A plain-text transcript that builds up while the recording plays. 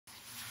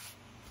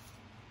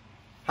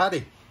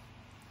Howdy.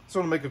 Just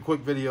want to make a quick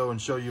video and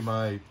show you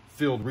my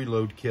field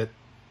reload kit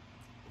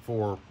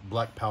for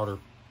black powder.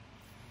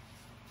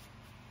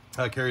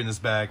 I carry in this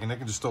bag, and I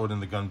can just throw it in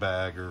the gun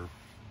bag, or,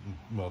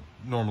 well,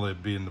 normally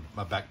it'd be in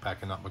my backpack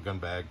and not my gun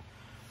bag.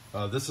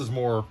 This is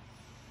more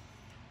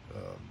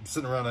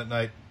sitting around at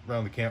night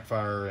around the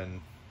campfire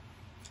and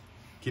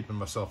keeping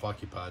myself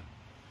occupied.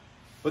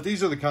 But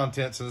these are the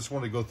contents. I just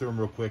want to go through them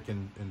real quick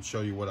and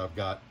show you what I've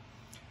got.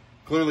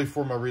 Clearly,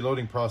 for my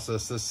reloading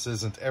process, this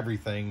isn't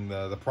everything.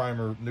 The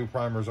primer, new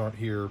primers aren't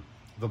here.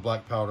 The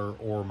black powder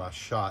or my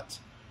shots,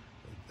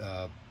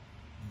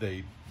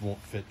 they won't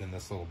fit in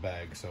this little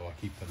bag, so I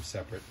keep them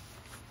separate.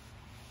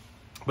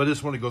 But I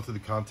just want to go through the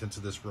contents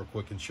of this real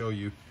quick and show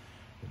you.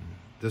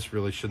 This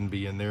really shouldn't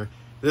be in there.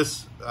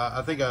 This,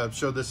 I think I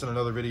showed this in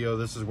another video.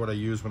 This is what I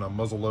use when I'm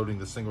muzzle loading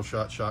the single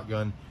shot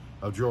shotgun.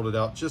 I've drilled it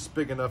out just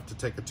big enough to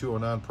take a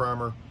 209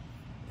 primer,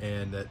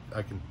 and that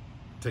I can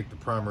take the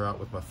primer out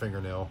with my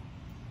fingernail.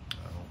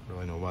 I don't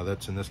really know why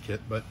that's in this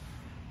kit, but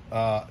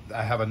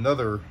I have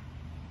another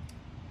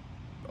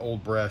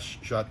old brass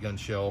shotgun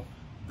shell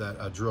that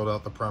I drilled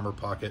out the primer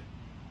pocket,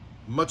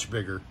 much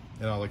bigger,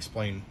 and I'll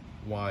explain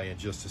why in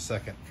just a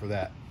second for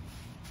that.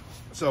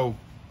 So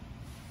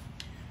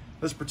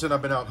let's pretend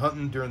I've been out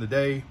hunting during the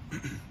day,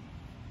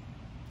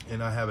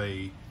 and I have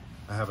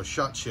a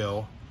shot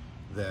shell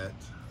that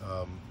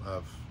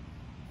I've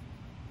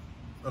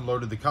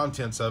unloaded the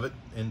contents of it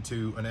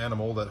into an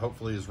animal that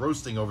hopefully is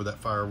roasting over that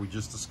fire we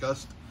just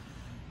discussed.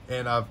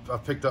 And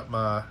I've picked up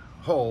my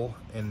hull,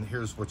 and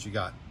here's what you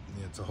got.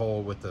 It's a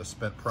hull with a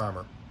spent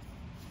primer.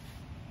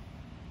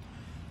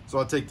 So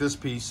I'll take this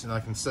piece and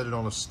I can set it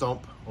on a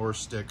stump or a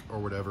stick or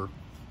whatever,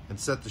 and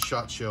set the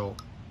shot shell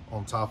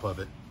on top of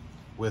it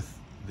with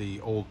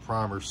the old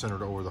primer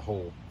centered over the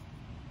hole.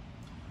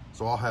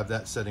 So I'll have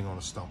that setting on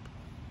a stump.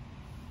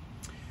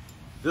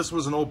 This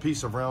was an old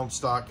piece of round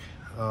stock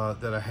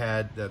that I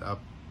had, that I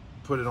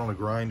put it on a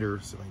grinder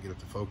so I can get it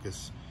to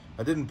focus.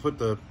 I didn't put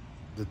the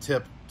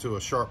tip to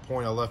a sharp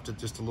point. I left it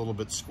just a little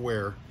bit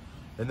square,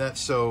 and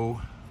that's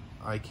so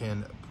I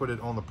can put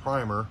it on the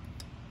primer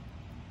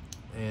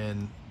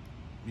and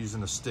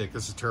using a stick.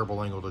 This is a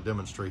terrible angle to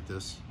demonstrate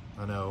this,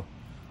 I know,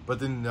 but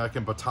then I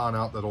can baton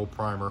out that old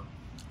primer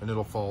and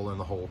it'll fall in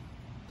the hole.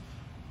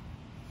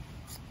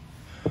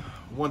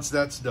 Once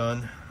that's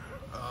done,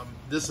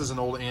 this is an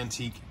old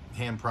antique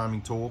hand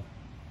priming tool.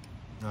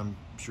 I'm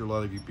sure a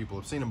lot of you people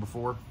have seen them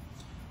before,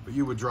 but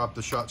you would drop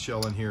the shot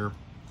shell in here,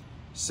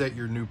 set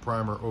your new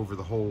primer over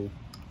the hole,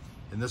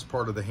 and this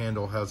part of the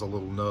handle has a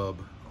little nub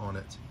on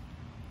it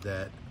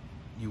that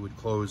you would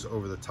close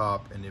over the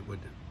top, and it would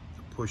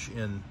push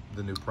in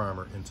the new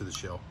primer into the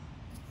shell.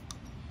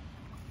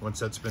 Once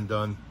that's been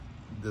done,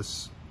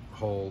 this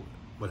hole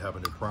would have a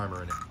new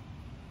primer in it.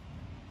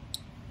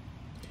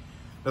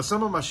 Now,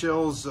 some of my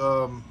shells,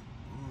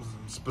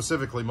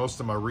 specifically most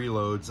of my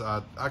reloads,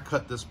 I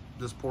cut this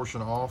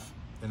portion off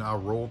and I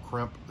roll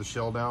crimp the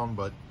shell down,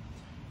 but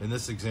in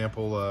this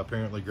example,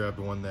 apparently grabbed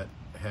one that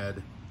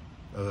had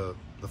the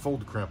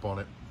fold crimp on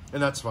it,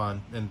 and that's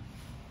fine. And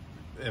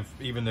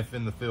even if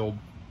in the field,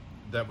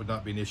 that would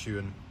not be an issue,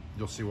 and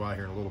you'll see why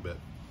here in a little bit.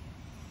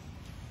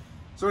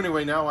 So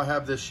anyway, now I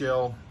have this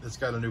shell. It's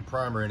got a new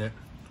primer in it.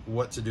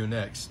 What to do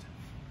next?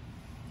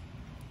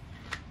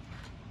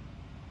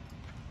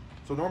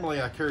 So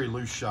normally I carry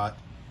loose shot.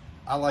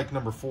 I like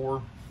number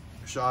 4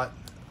 shot.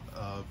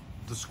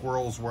 The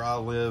squirrels where I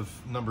live,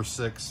 number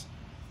 6,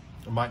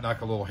 I might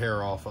knock a little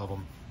hair off of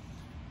them,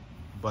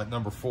 but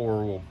number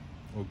 4 will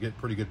get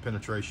pretty good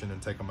penetration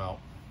and take them out.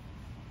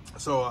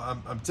 So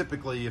I'm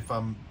typically, if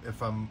I'm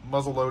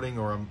muzzle loading,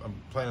 or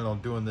I'm planning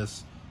on doing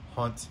this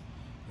hunt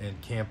and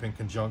camp in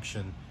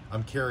conjunction,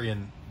 I'm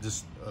carrying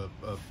just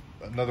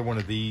another one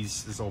of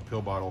these, this old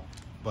pill bottle,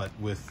 but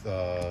with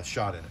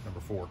shot in it,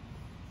 number 4.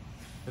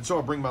 And so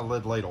I'll bring my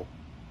lead ladle.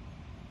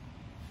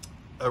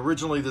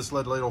 Originally, this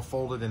lead ladle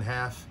folded in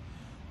half,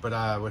 but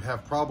I would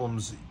have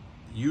problems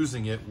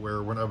using it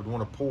where when I would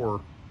want to pour,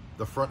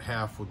 the front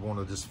half would want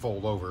to just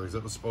fold over, because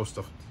it was supposed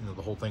to,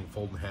 the whole thing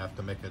fold in half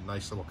to make a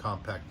nice little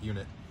compact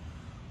unit.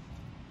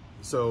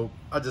 So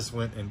I just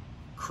went and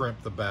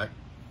crimped the back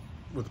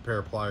with a pair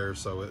of pliers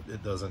so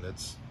it doesn't,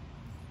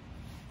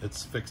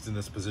 it's fixed in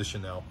this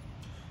position now.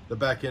 The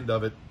back end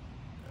of it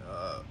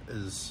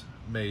is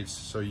made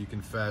so you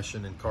can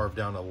fashion and carve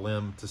down a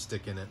limb to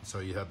stick in it, so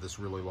you have this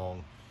really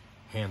long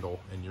handle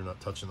and you're not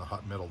touching the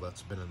hot metal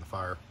that's been in the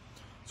fire.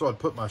 So I'd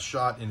put my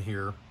shot in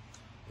here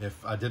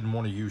if I didn't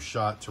want to use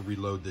shot to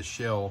reload this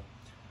shell,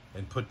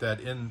 and put that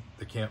in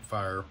the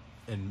campfire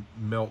and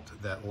melt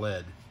that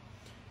lead.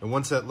 And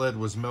once that lead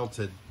was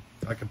melted,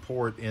 I can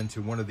pour it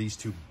into one of these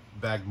 2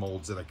 bag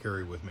molds that I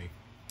carry with me.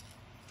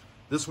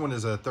 This one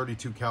is a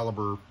 32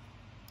 caliber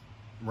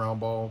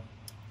round ball.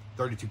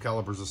 32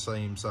 caliber is the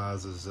same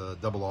size as a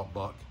double-aught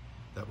buck.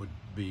 That would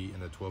be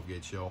in a 12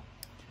 gauge shell.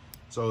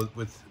 So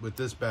with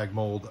this bag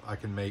mold, I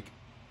can make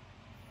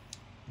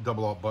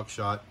double-aught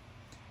buckshot,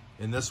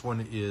 and this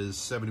one is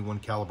 71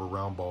 caliber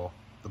round ball,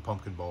 the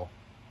pumpkin ball.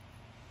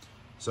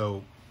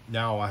 So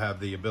now I have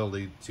the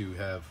ability to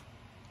have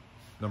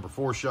number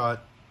 4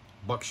 shot,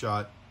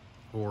 buckshot,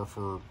 or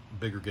for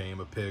bigger game,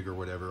 a pig or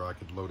whatever, I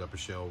could load up a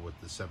shell with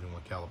the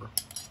 71 caliber.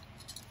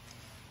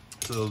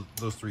 So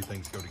those 3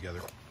 things go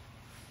together.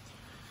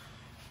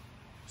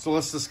 So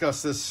let's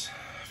discuss this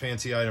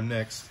fancy item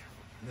next.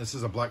 This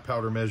is a black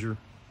powder measure.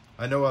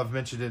 I know I've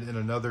mentioned it in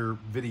another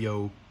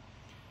video,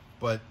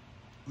 but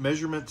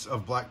measurements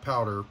of black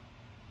powder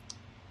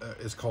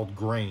is called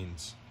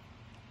grains.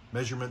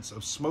 Measurements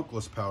of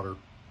smokeless powder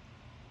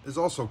is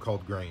also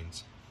called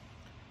grains.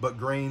 But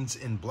grains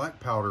in black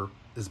powder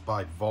is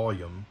by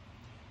volume.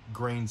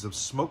 Grains of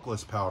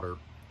smokeless powder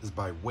is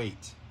by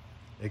weight.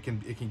 It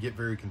can get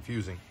very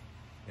confusing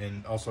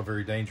and also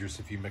very dangerous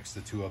if you mix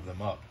the 2 of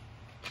them up.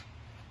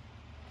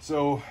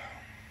 So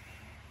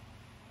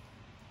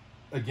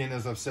again,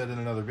 as I've said in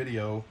another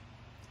video,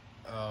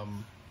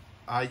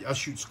 I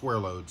shoot square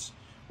loads,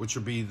 which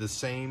will be the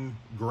same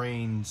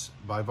grains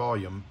by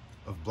volume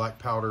of black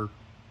powder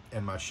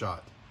and my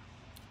shot.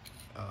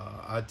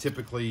 I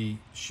typically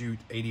shoot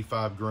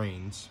 85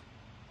 grains.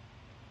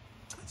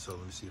 And so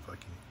let me see if I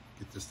can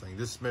get this thing.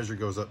 This measure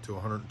goes up to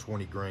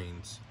 120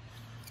 grains.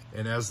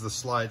 And as the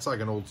slide, it's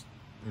like an old,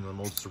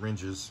 old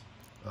syringes.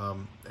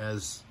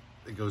 As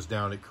it goes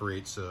down, it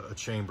creates a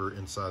chamber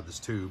inside this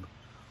tube.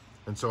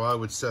 And so I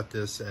would set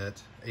this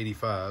at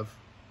 85.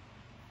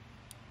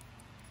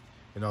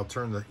 And I'll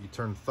turn you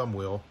turn the thumb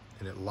wheel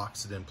and it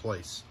locks it in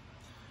place.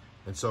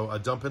 And so I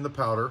dump in the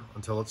powder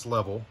until it's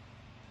level.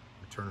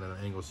 Turn it at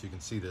an angle so you can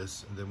see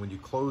this, and then when you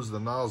close the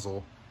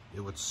nozzle, it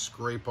would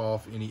scrape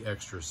off any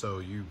extra, so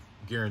you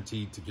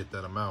guaranteed to get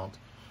that amount.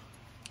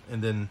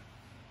 And then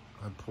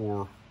I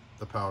pour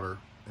the powder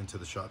into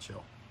the shot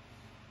shell.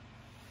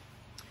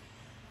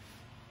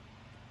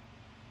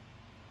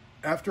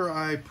 After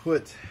I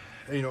put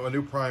a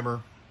new primer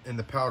in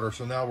the powder,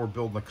 so now we're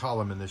building a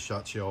column in this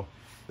shot shell,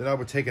 then I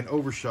would take an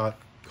overshot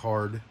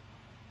card,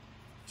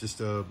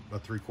 just a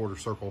 3/4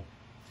 circle,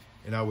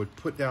 and I would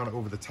put down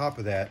over the top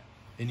of that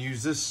and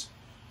use this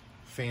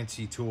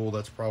fancy tool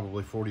that's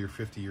probably 40 or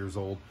 50 years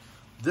old.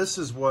 This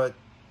is what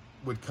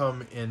would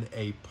come in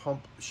a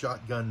pump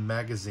shotgun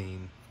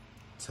magazine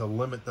to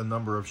limit the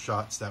number of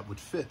shots that would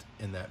fit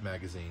in that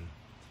magazine.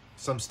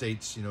 Some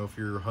states, if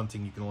you're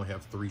hunting, you can only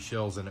have 3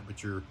 shells in it,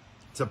 but your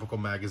typical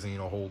magazine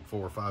will hold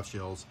 4 or 5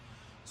 shells.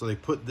 So they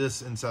put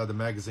this inside the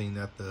magazine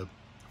at the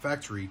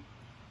factory,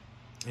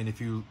 and if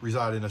you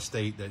reside in a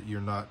state that you're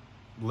not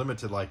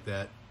limited like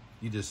that,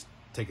 you just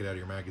take it out of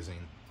your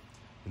magazine.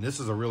 And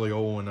this is a really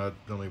old one. I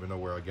don't even know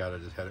where I got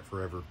it. I just had it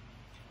forever.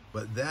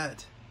 But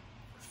that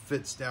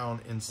fits down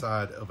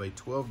inside of a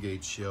 12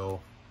 gauge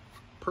shell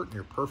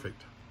near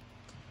perfect.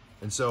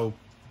 And so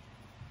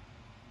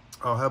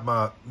I'll have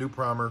my new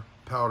primer,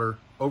 powder,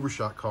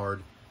 overshot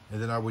card, and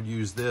then I would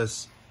use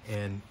this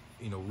and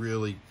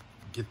really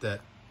get that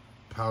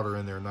powder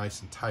in there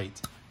nice and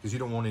tight, because you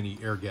don't want any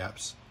air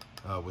gaps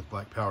with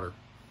black powder.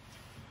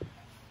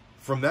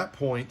 From that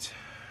point,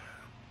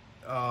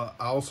 I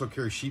also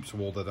carry sheep's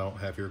wool that I don't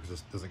have here because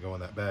this doesn't go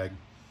in that bag.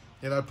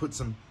 And I put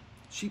some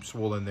sheep's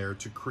wool in there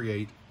to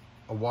create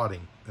a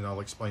wadding, and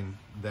I'll explain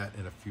that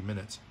in a few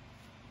minutes.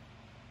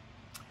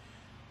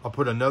 I'll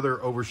put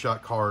another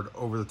overshot card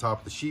over the top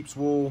of the sheep's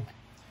wool.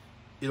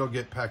 It'll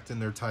get packed in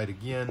there tight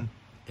again.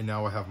 And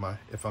now I have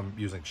if I'm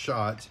using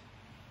shot,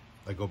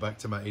 I go back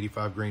to my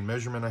 85 grain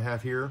measurement I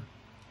have here.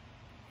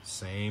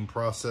 Same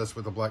process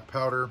with the black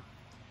powder.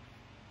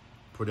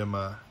 Put in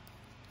my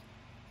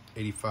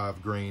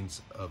 85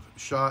 grains of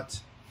shot.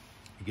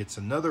 It gets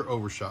another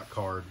overshot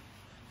card,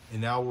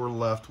 and now we're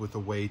left with a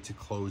way to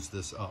close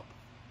this up.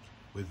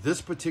 With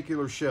this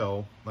particular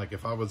shell, like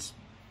if I was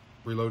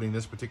reloading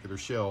this particular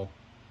shell,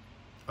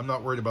 I'm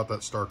not worried about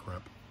that star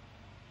crimp.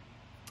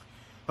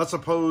 I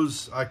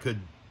suppose I could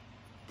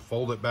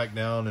fold it back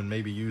down and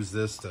maybe use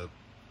this to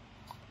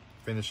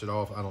finish it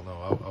off. I don't know.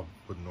 I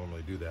wouldn't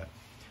normally do that.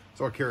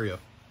 So I'll carry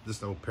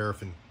this old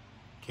paraffin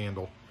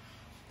candle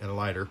and a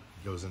lighter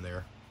goes in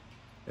there.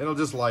 And I'll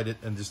just light it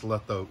and just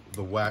let the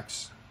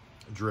wax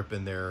drip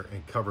in there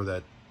and cover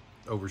that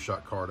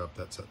overshot card up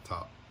that's at the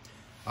top.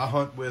 I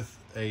hunt with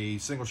a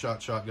single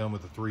shot shotgun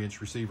with a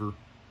 3-inch receiver.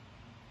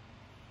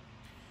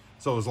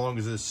 So as long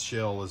as this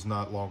shell is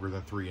not longer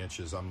than 3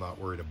 inches, I'm not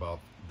worried about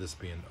this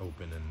being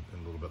open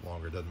and a little bit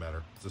longer. It doesn't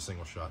matter. It's a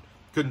single shot.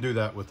 Couldn't do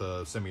that with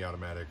a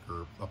semi-automatic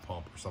or a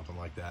pump or something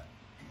like that.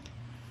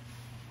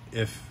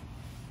 If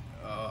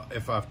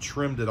I've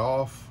trimmed it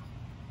off,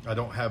 I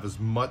don't have as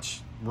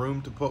much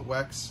room to put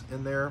wax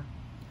in there,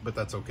 but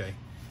that's okay.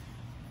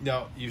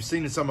 Now, you've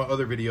seen in some of my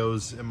other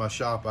videos in my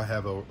shop, I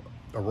have a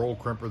roll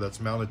crimper that's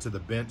mounted to the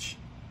bench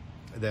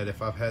that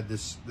if I've had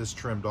this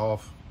trimmed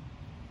off,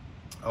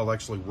 I'll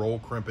actually roll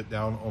crimp it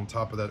down on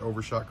top of that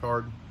overshot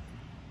card.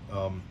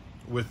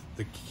 With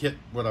the kit,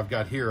 what I've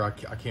got here, I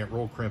can't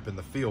roll crimp in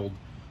the field,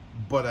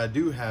 but I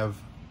do have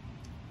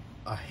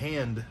a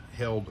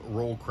handheld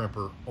roll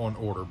crimper on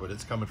order, but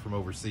it's coming from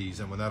overseas,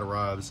 and when that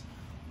arrives,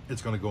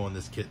 it's going to go in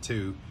this kit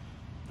too,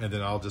 and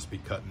then I'll just be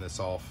cutting this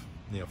off.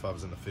 If I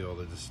was in the field,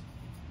 I just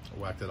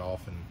whacked it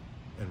off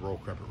and roll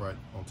crimp it right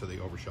onto the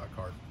overshot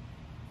card.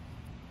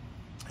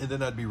 and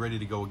then I'd be ready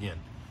to go again.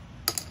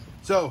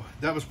 So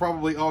that was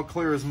probably all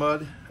clear as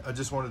mud. I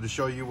just wanted to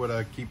show you what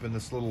I keep in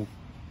this little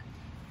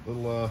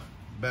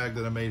bag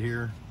that I made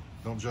here.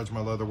 Don't judge my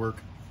leather work.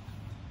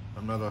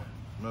 I'm not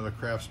a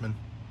craftsman,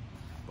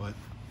 but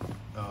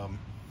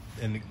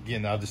and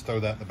again, I'll just throw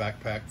that in the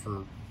backpack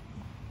for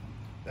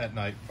at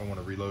night if I want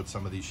to reload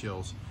some of these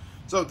shells.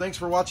 So thanks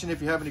for watching.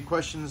 If you have any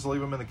questions,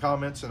 leave them in the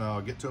comments and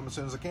I'll get to them as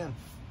soon as I can.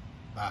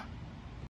 Bye.